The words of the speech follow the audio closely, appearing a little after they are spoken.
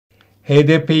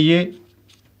HDP'yi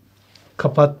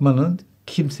kapatmanın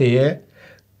kimseye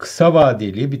kısa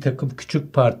vadeli bir takım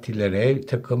küçük partilere, bir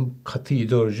takım katı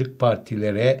ideolojik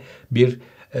partilere bir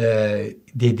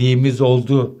dediğimiz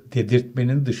oldu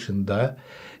dedirtmenin dışında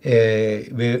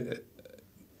ve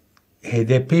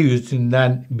HDP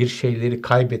yüzünden bir şeyleri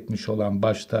kaybetmiş olan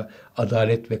başta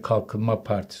Adalet ve Kalkınma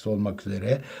Partisi olmak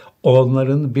üzere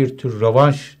onların bir tür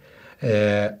rövanş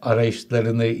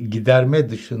arayışlarını giderme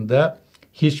dışında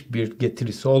hiçbir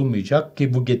getirisi olmayacak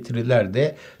ki bu getiriler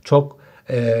de çok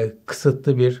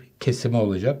kısıtlı bir kesime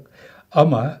olacak.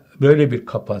 Ama böyle bir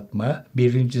kapatma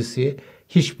birincisi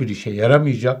hiçbir işe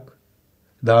yaramayacak.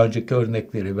 Daha önceki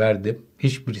örnekleri verdim.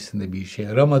 Hiçbirisinde bir işe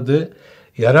yaramadı.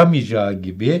 Yaramayacağı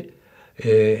gibi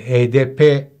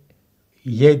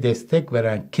HDP'ye destek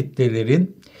veren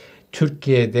kitlelerin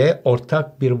Türkiye'de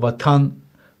ortak bir vatan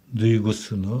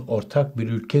duygusunu, ortak bir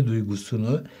ülke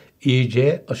duygusunu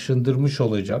iyice aşındırmış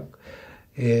olacak.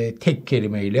 Tek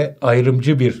kelimeyle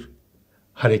ayrımcı bir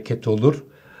hareket olur.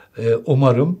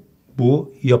 Umarım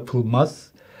bu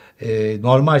yapılmaz.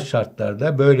 Normal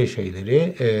şartlarda böyle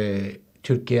şeyleri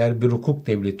Türkiye eğer bir hukuk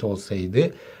devleti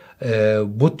olsaydı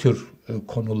bu tür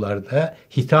konularda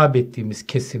hitap ettiğimiz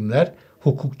kesimler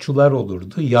hukukçular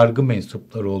olurdu, yargı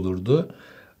mensupları olurdu.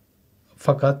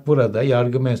 Fakat burada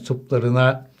yargı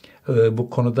mensuplarına bu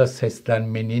konuda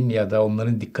seslenmenin ya da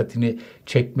onların dikkatini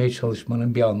çekmeye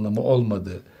çalışmanın bir anlamı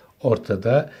olmadığı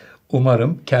ortada.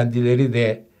 Umarım kendileri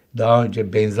de daha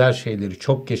önce benzer şeyleri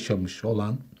çok yaşamış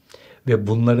olan ve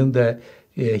bunların da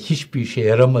hiçbir işe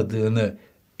yaramadığını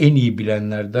en iyi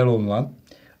bilenlerden olan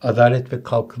Adalet ve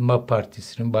Kalkınma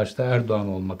Partisi'nin başta Erdoğan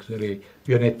olmak üzere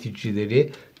yöneticileri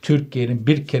Türkiye'nin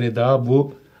bir kere daha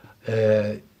bu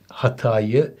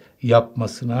hatayı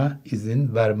yapmasına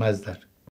izin vermezler.